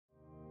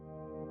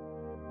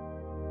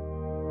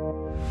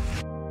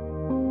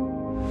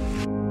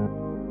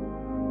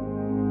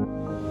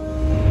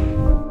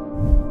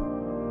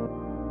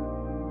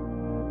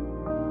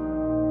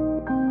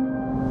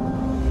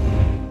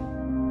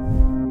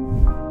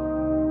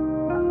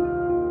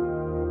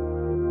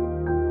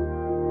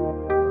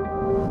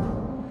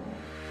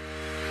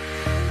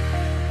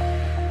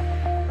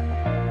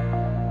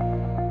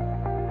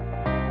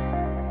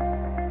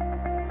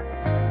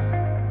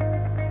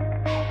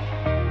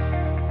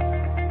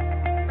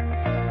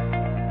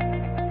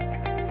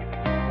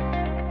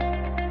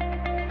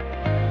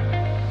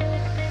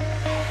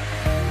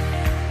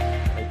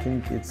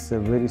a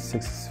very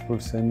successful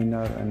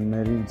seminar on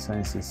marine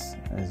sciences.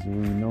 As we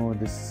know,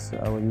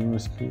 our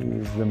university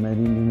is the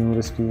marine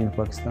university in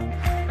Pakistan.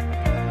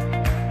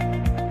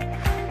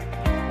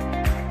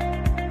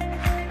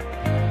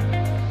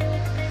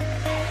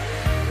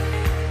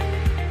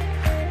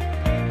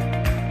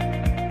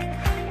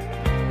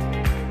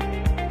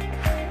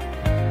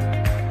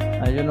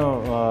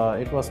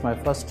 It was my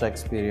first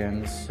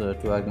experience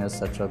to organize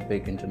such a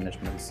big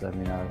international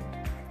seminar.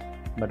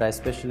 But I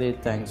especially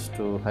thanks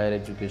to Higher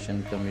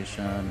Education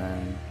Commission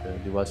and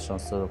the Vice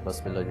Chancellor of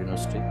Lasbela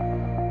University.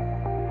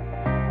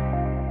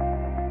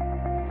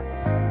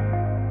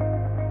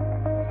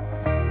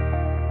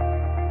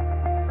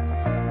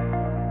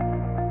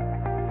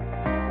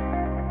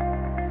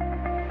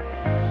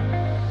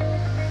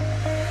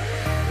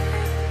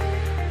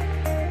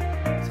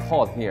 It's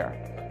hot here,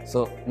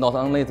 so not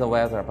only the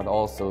weather but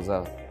also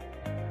the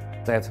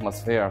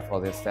atmosphere for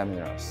these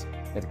seminars.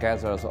 It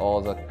gathers all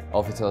the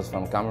officers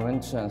from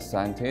government and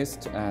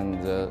scientists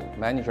and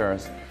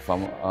managers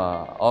from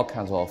all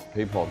kinds of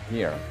people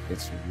here.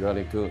 It's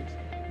really good.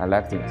 I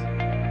liked it.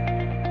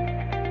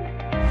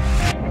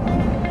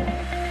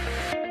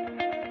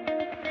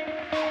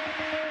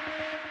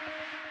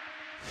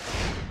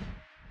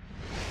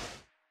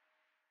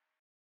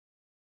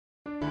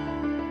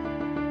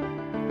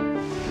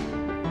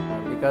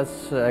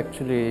 Because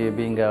actually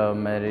being a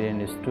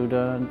marine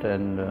student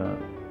and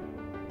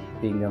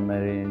being a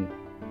marine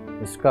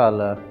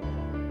scholar,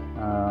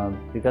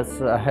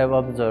 because I have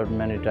observed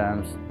many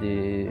times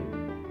the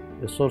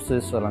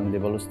resources along the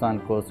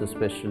Balochistan coast,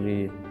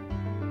 especially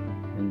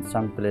in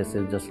some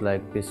places just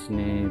like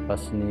Pisni,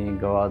 Pasni,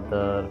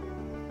 Gawadar,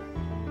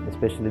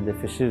 especially the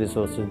fishery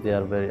resources, they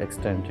are very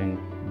extending.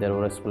 They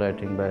are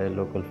exploiting by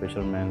local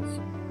fishermen,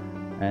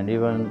 and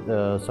even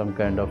some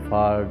kind of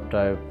hard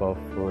type of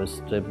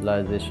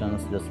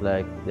stabilizations, just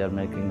like they are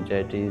making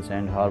jetties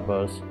and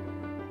harbors,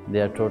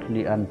 they are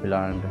totally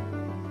unplanned.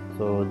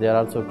 So they are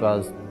also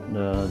caused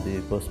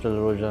the coastal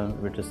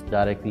erosion, which is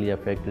directly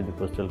affected the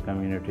coastal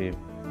community.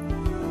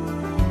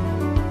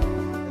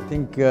 I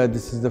think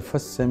this is the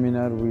first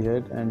seminar we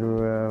had, and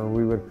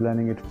we were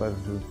planning it for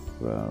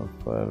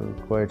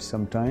quite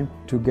some time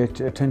to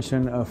get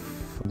attention of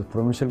the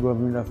provincial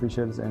government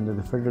officials and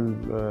the federal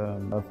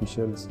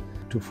officials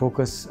to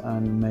focus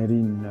on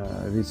marine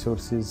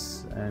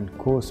resources and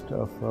coast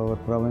of our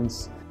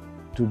province,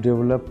 to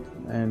develop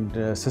and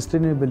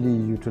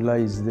sustainably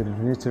utilize the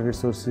nature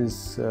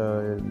resources,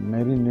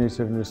 marine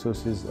nature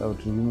resources. Our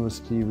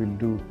university will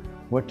do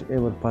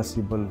whatever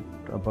possible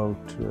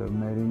about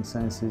marine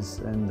sciences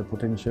and the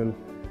potential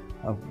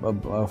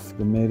of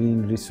the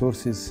marine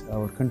resources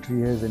our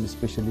country has, and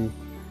especially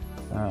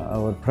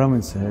our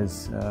province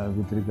has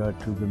with regard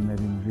to the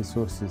marine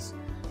resources.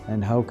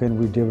 And how can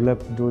we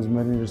develop those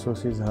marine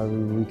resources, how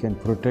we can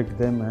protect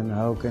them, and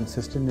how can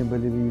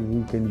sustainably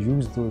we can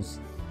use those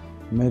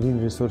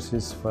marine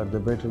resources for the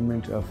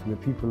betterment of the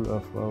people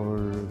of our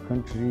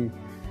country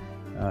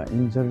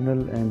in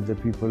general and the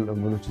people of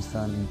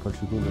Balochistan in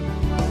particular.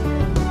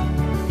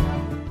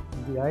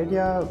 The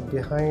idea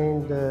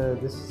behind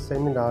this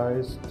seminar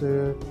is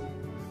to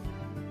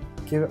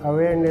give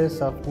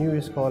awareness of new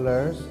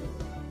scholars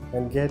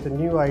and get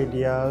new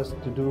ideas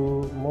to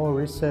do more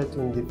research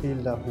in the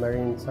field of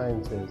marine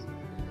sciences,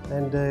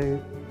 and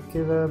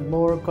give a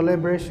more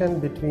collaboration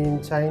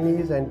between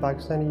Chinese and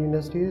Pakistani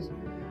universities,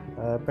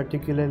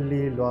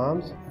 particularly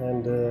LUAWMS,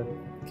 and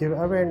give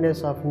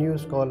awareness of new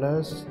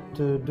scholars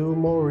to do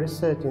more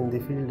research in the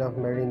field of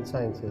marine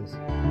sciences.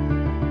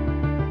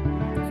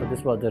 So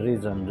this was the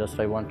reason. Just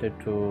I wanted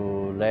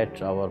to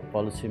let our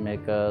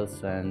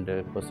policymakers and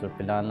coastal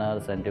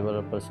planners and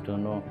developers to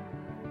know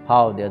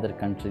how the other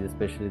countries,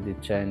 especially the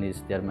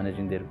Chinese, they are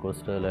managing their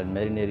coastal and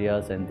marine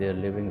areas and their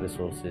living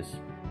resources.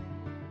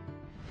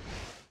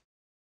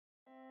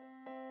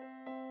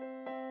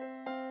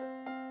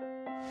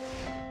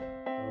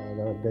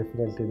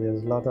 Definitely,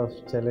 there's a lot of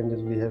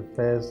challenges we have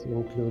faced,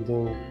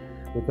 including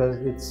because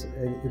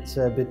it's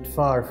a bit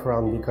far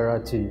from the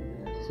Karachi.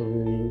 So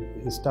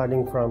we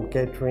starting from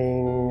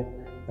catering,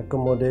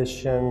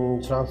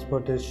 accommodation,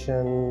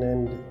 transportation,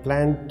 and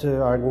planned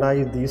to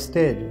organize the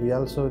stage. We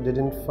also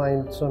didn't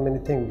find so many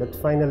things, but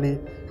finally,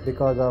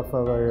 because of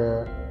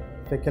our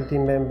faculty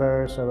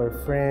members, our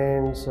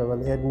friends, our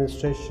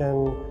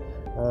administration,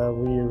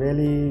 we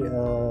really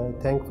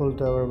thankful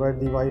to our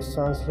worthy Vice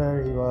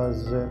Chancellor. He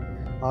was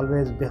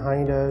always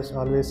behind us,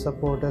 always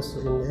support us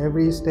in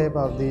every step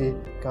of the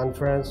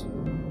conference,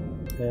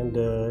 and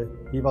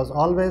he was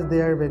always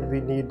there when we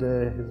need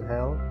his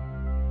help.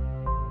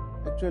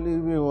 Actually,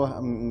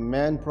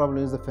 main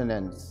problem is the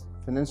finance.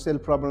 Financial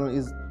problem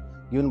is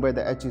given by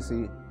the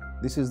HEC.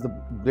 This is the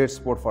great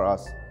support for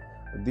us.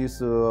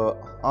 This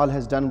all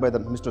has done by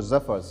Mr.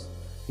 Zaffars.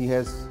 He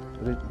has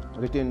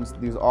written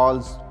these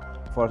alls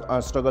for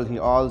our struggle. He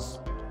alls,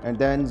 and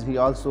then he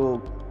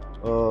also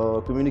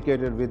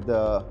communicated with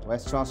the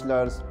Vice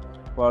Chancellors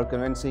for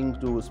convincing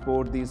to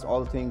support these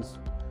all things.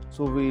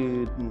 So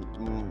we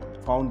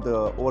found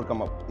the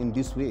overcome in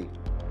this way.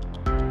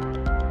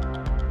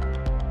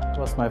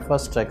 was my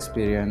first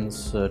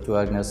experience to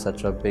organize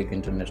such a big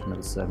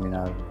international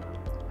seminar.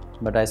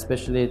 But I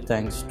especially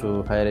thanks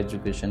to Higher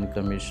Education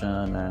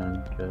Commission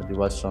and the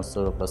Vice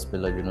Chancellor of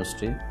Lasbela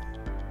University.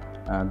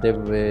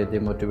 They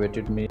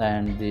motivated me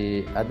and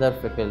the other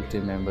faculty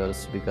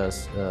members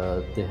because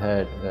they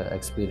had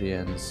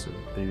experience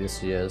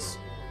previous years.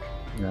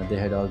 They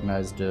had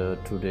organized a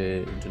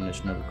two-day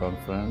international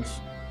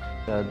conference.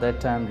 At that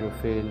time you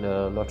feel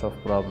a lot of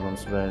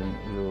problems when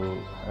you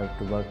have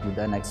to work with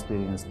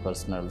inexperienced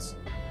personals.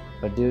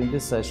 But during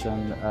this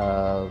session,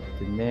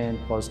 the main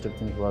positive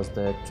thing was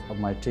that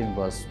my team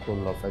was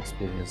full of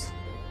experience.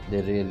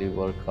 They really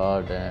work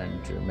hard and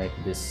make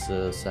this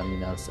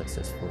seminar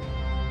successful.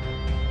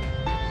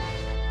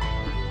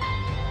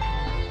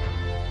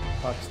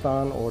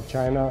 Pakistan और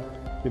China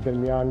के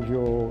दरमियान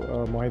जो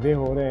माहदे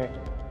हो रहे हैं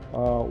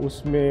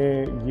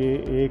उसमें ये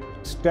एक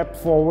स्टेप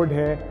फॉरवर्ड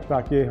है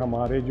ताकि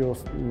हमारे जो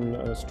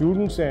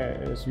स्टूडेंट्स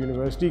हैं इस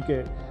यूनिवर्सिटी के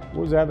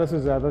वो ज़्यादा से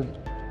ज़्यादा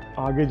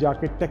आगे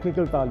जाके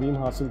टेक्निकल तालीम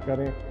हासिल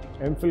करें,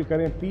 एमफिल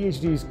करें,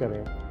 पीएचडीज़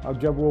करें। अब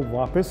जब वो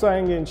वापस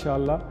आएंगे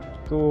इंशाल्लाह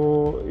तो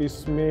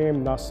इसमें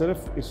ना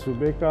सिर्फ इस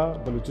सूबे का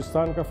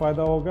बलूचिस्तान का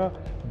फ़ायदा होगा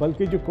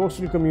बल्कि जो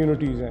कोस्टल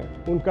कम्युनिटीज़ हैं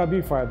उनका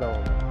भी फ़ायदा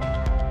होगा।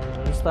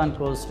 Balochistan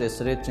coast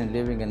is rich in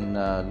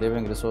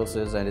living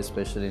resources and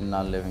especially in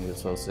non-living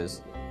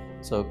resources.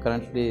 So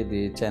currently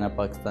the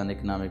China-Pakistan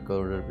Economic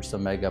Corridor is a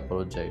mega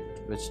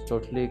project which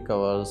totally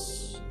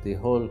covers the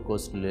whole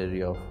coastal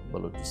area of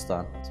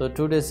Balochistan. So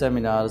today's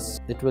seminars,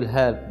 it will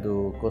help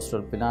the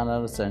coastal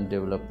planners and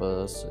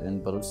developers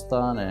in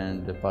Balochistan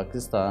and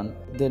Pakistan.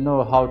 They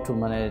know how to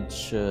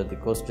manage the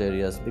coast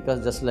areas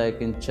because just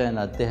like in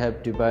China, they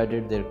have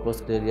divided their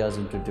coast areas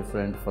into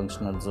different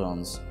functional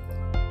zones.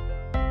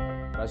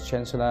 Vice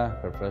Chancellor,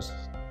 Professor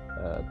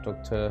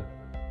Dr.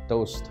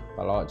 Dost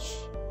Baloch.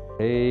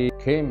 He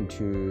came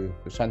to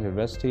Shantou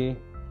University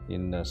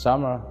in the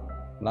summer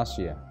last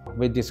year.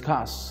 We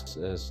discussed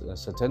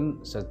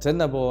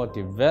sustainable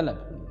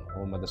development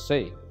of the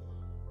sea,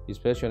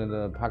 especially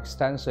the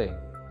Pakistan Sea.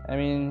 I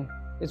mean,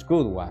 it's a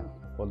good one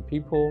for the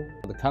people,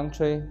 for the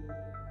country,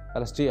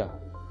 but still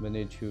we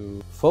need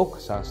to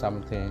focus on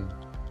something,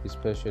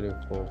 especially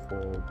for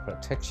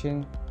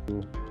protection.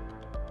 To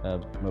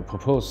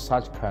propose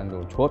such kind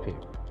of topic.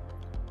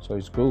 So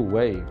it's a good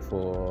way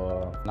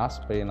for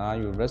Lasbela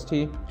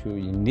University to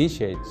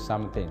initiate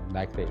something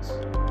like this.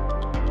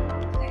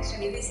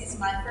 Actually, this is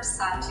my first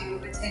time to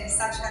attend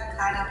such a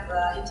kind of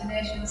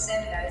international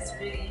seminar. It's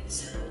really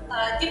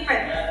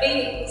different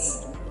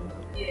feelings.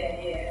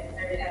 Yeah,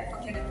 very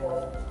unforgettable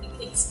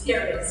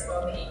experience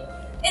for me.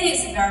 It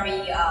is very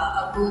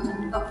a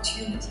good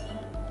opportunity,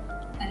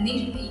 an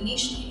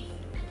initiative,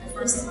 the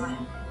first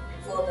time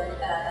for the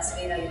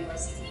Lasbela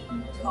University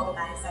to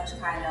organize such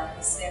kind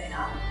of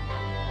seminar.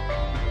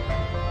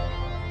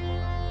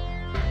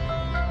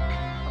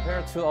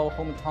 Compared to our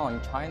hometown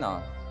in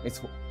China,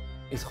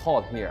 it's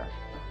hot here.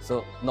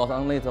 So not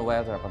only the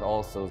weather, but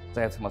also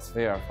the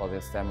atmosphere for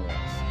these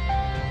seminars.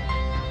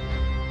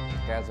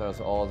 It gathers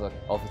all the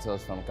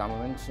officers from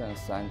government and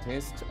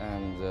scientists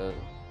and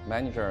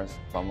managers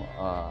from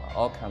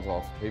all kinds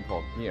of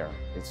people here.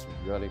 It's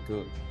really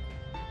good.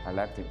 I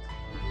liked it.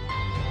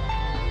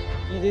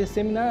 In this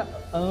seminar,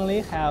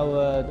 only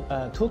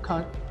have two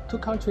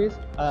countries,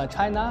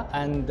 China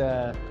and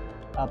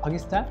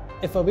Pakistan.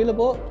 If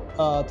available,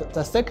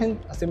 the second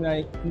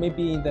seminar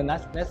maybe in the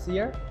next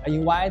year. I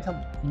invite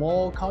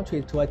more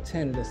countries to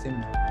attend the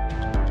seminar.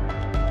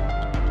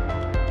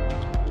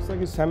 जैसा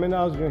कि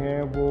seminars जो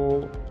हैं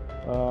वो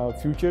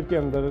future के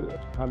अंदर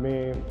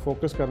हमें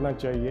focus करना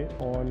चाहिए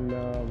on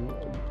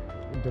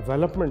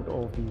development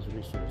of these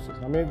resources.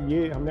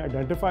 हमने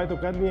identify तो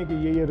कर लिया कि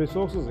ये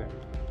resources हैं.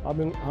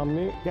 अब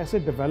हमने कैसे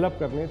डेवलप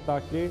करने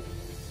ताकि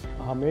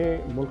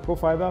हमें मुल्क को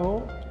फ़ायदा हो,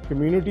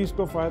 communities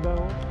को फ़ायदा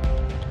हो.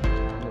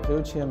 In the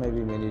future,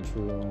 maybe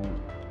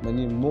we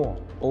need more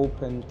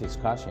open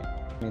discussion.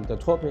 I mean, the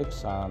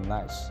topics are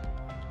nice,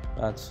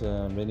 but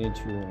we need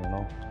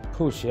to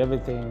push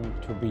everything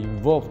to be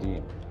involved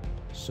in.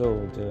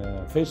 So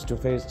the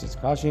face-to-face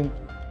discussion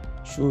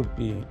should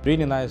be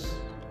really nice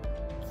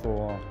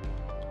for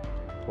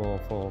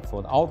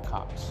the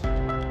outcomes.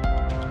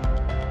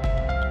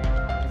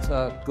 It's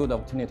a good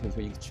opportunity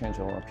to exchange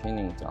our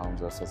opinions on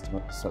the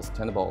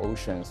sustainable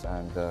oceans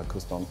and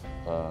coastal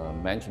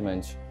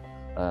management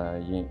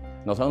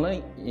not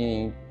only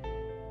in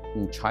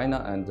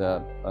China and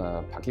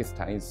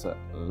Pakistan. It's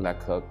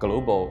like a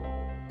global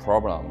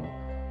problem.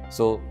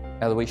 So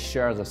as we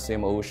share the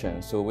same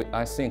ocean, so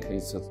I think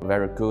it's a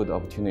very good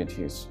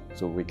opportunities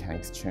so we can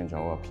exchange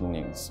our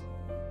opinions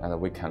and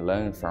we can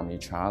learn from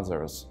each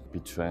other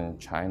between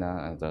China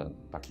and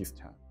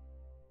Pakistan.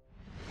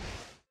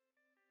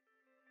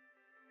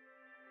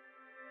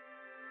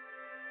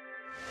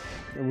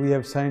 We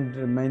have signed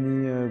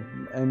many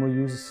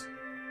MoUs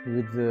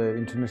with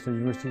international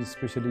universities,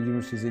 especially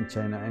universities in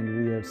China, and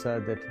we have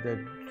said that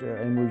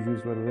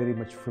MoUs were very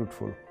much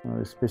fruitful,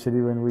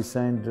 especially when we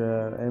signed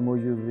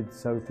MoU with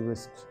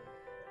Southwest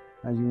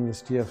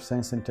University of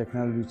Science and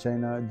Technology,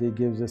 China. They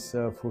gave us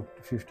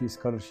 50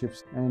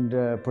 scholarships, and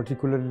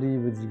particularly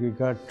with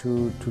regard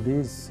to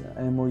today's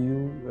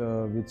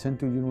MOU with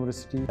Shantou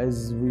University,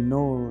 as we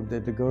know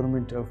that the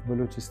government of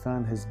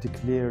Balochistan has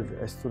declared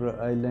Astura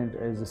Island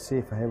as a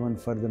safe haven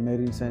for the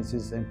marine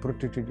sciences and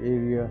protected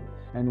area.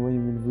 And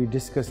when we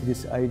discussed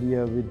this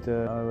idea with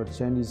our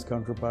Chinese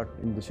counterpart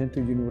in the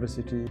Shantou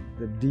University,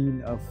 the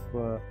Dean of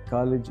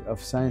College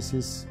of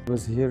Sciences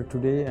was here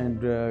today,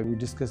 and we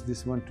discussed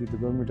this one to the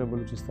government of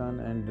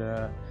Balochistan, and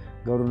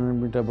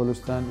government of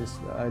Balochistan is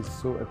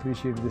also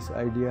appreciate this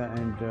idea,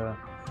 and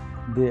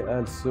they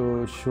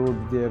also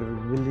showed their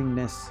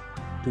willingness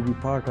to be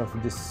part of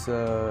this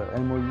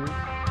MOU.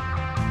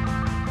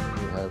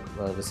 We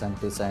have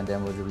recently signed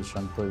MOU with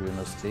Shantou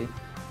University.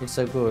 It's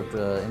a good,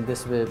 in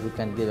this way we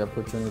can give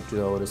opportunity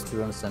to our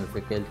students and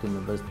faculty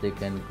members. They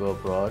can go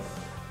abroad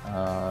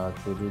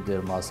to do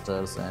their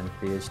masters and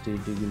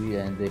PhD degree,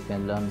 and they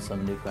can learn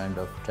some new kind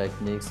of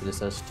techniques,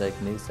 research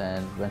techniques,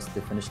 and once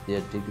they finish their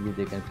degree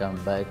they can come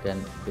back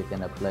and they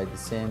can apply the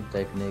same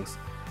techniques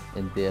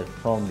in their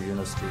home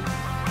university.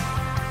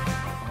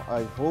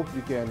 I hope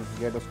we can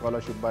get a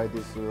scholarship by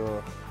this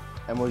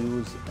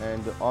MOUs,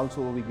 and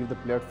also we give the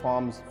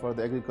platforms for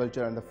the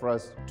agriculture and the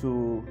forest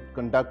to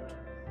conduct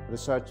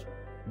research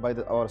by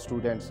our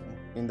students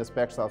in the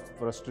aspects of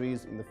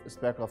forestries, in the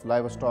aspect of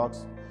livestock,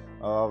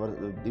 our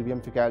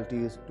DVM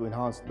faculties to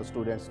enhance the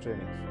students'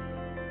 trainings.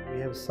 We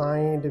have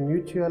signed a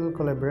mutual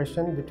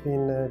collaboration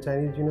between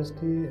Chinese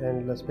University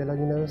and Lasbela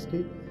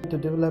University to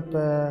develop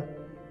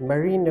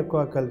marine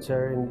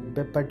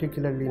aquaculture,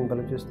 particularly in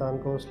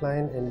Balochistan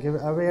coastline, and give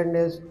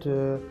awareness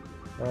to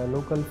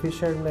local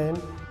fishermen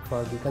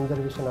for the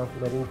conservation of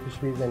marine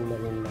fisheries and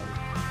marine life.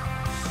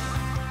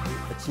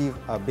 We achieved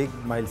a big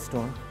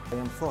milestone. I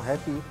am so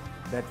happy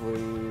that we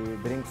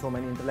bring so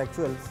many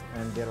intellectuals,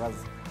 and there was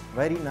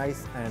very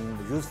nice and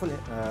useful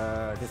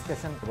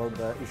discussion about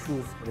the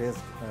issues raised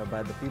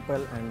by the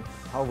people and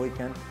how we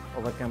can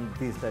overcome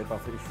these type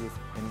of issues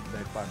in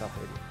that part of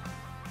area.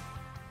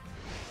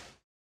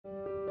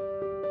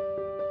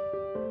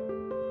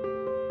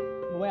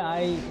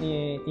 When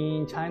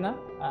in China,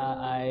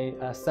 I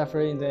surf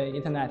in the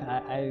internet.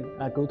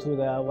 I go to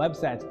the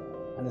website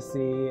and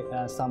see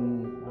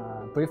some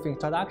brief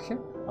introduction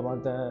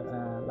about the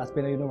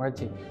Lasbela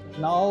University.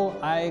 Now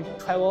I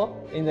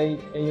travel in the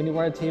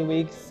university,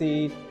 we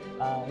see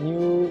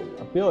new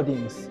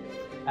buildings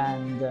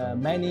and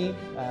many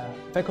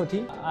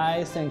faculty.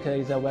 I think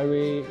it's a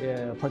very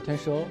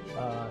potential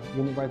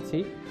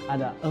university,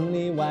 and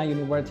only one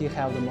university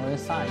has the marine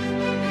science.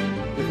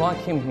 Before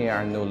I came here,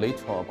 I know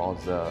little about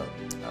the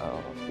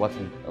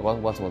what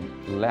was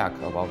lack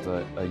about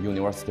the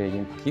university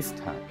in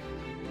Pakistan.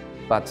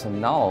 But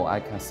now I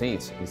can see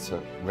it's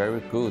a very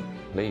good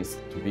place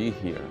to be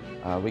here.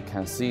 We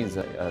can see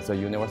the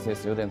university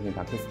students in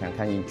Pakistan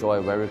can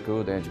enjoy very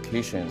good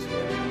education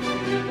here.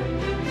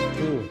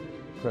 Two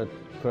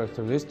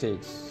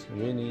characteristics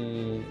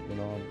really,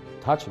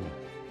 touching.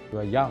 You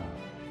are young,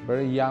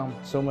 very young,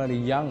 so many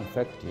young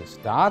faculties.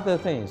 The other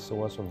thing is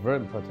also very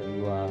important.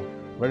 You are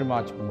very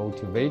much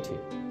motivated.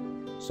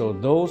 So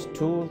those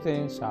two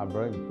things are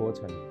very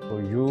important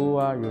for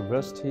your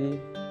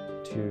university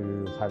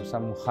to have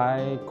some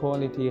high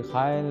quality,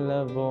 high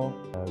level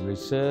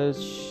research,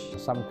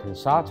 some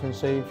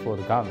consultancy for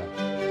the government. I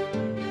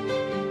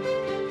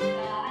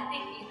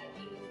think in the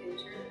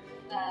future,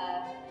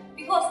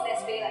 because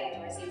Lasbela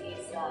University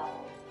is a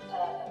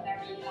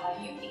very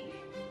unique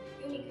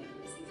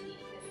university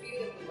in the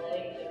field of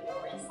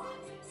marine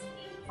sciences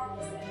in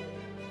Pakistan.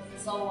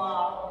 So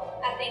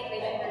I think the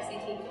university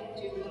can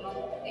do a lot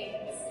of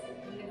things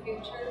in the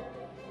future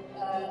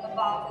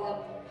about the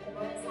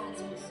marine science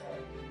research.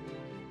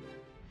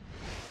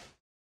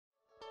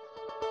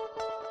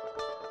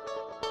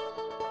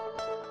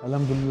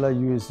 Alhamdulillah,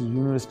 US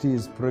University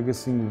is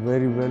progressing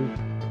very well.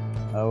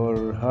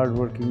 Our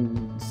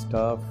hard-working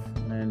staff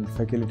and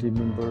faculty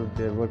members,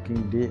 they're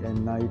working day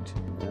and night.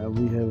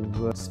 We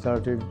have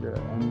started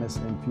MS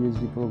and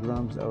PhD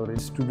programs. Our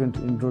student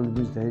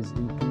enrollment has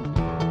increased.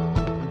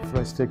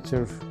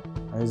 Infrastructure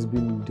has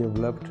been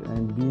developed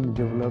and being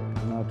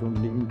developed, not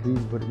only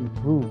increase but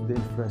improve the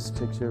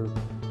infrastructure,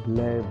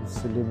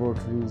 labs,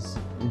 laboratories,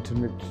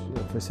 internet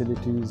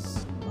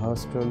facilities,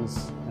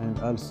 hostels, and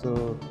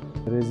also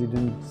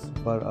residence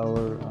for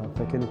our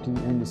faculty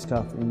and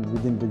staff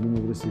within the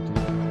university.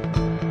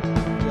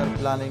 We are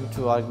planning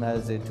to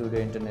organize a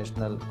two-day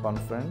international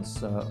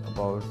conference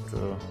about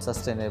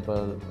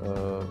sustainable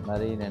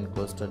marine and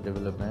coastal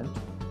development.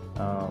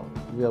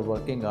 We are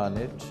working on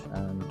it,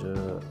 and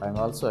I'm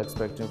also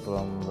expecting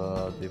from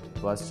the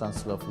Vice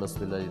Chancellor of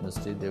Lasbela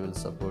University, they will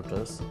support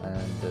us,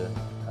 and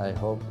I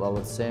hope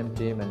our same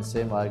team and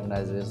same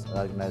organizers,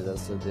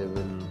 they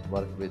will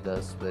work with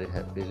us very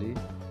happily,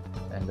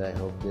 and I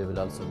hope they will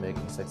also make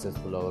it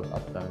successful our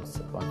upcoming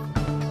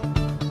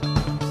conference.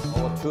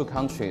 Our two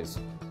countries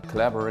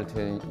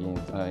collaborated in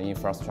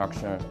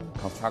infrastructure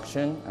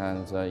construction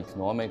and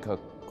economic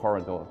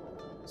corridor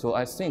So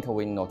I think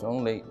we not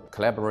only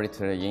collaborate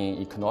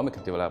in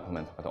economic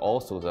development, but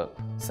also the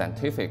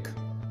scientific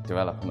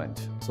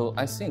development. So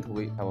I think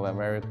we have a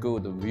very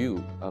good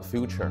view of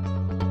future.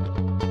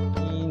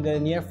 In the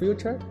near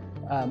future,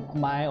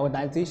 my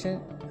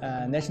organization,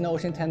 National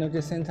Ocean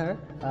Technology Center,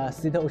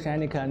 State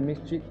Oceanic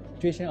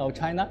Administration of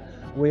China,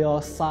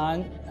 will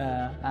sign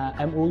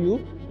an MoU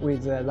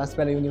with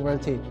Lasbela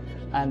University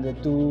and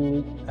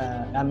do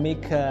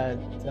make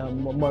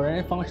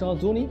marine functional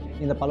zoning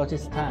in the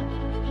Balochistan.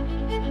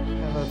 We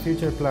have a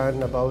future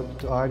plan about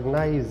to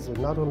organize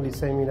not only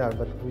seminar,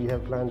 but we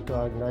have planned to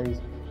organize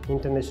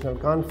international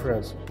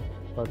conference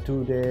for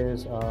 2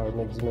 days or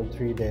maximum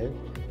 3 days.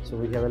 So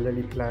we have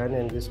already planned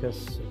and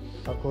discussed.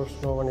 Of course,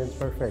 no one is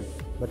perfect,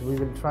 but we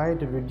will try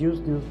to reduce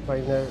these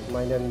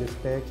minor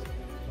mistakes,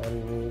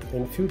 and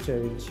in future,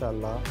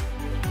 inshallah.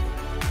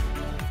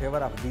 Favor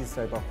of these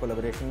type of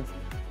collaborations,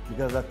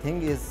 because the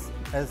thing is,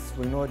 as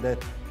we know that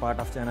part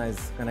of China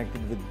is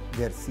connected with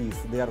their seas.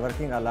 They are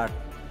working a lot.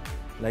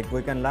 Like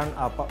we can learn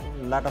a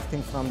lot of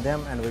things from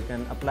them, and we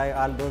can apply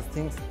all those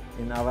things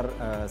in our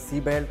sea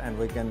belt, and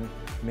we can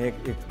make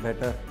it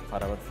better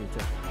for our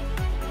future.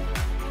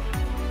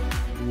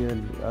 We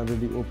had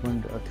already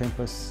opened a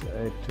campus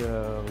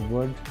at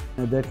World.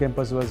 That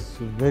campus was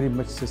very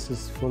much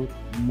successful,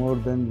 more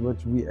than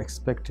what we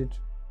expected.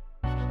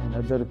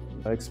 Another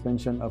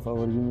expansion of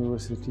our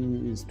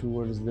university is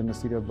towards the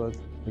Nasirabad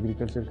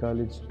Agriculture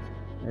College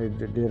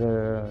at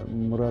Dera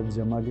Murad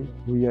Jamali.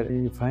 We are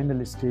in the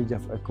final stage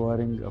of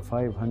acquiring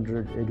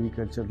 500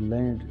 agriculture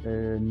land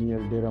near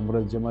Dera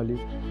Murad Jamali.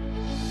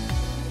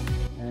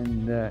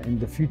 And in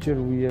the future,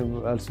 we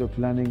are also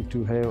planning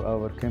to have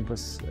our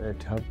campus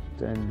at Hub,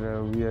 and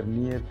we are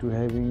near to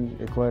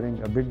acquiring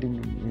a building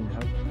in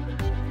Hub.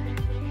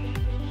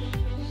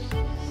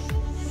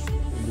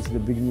 This is the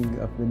beginning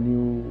of the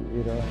new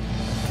era.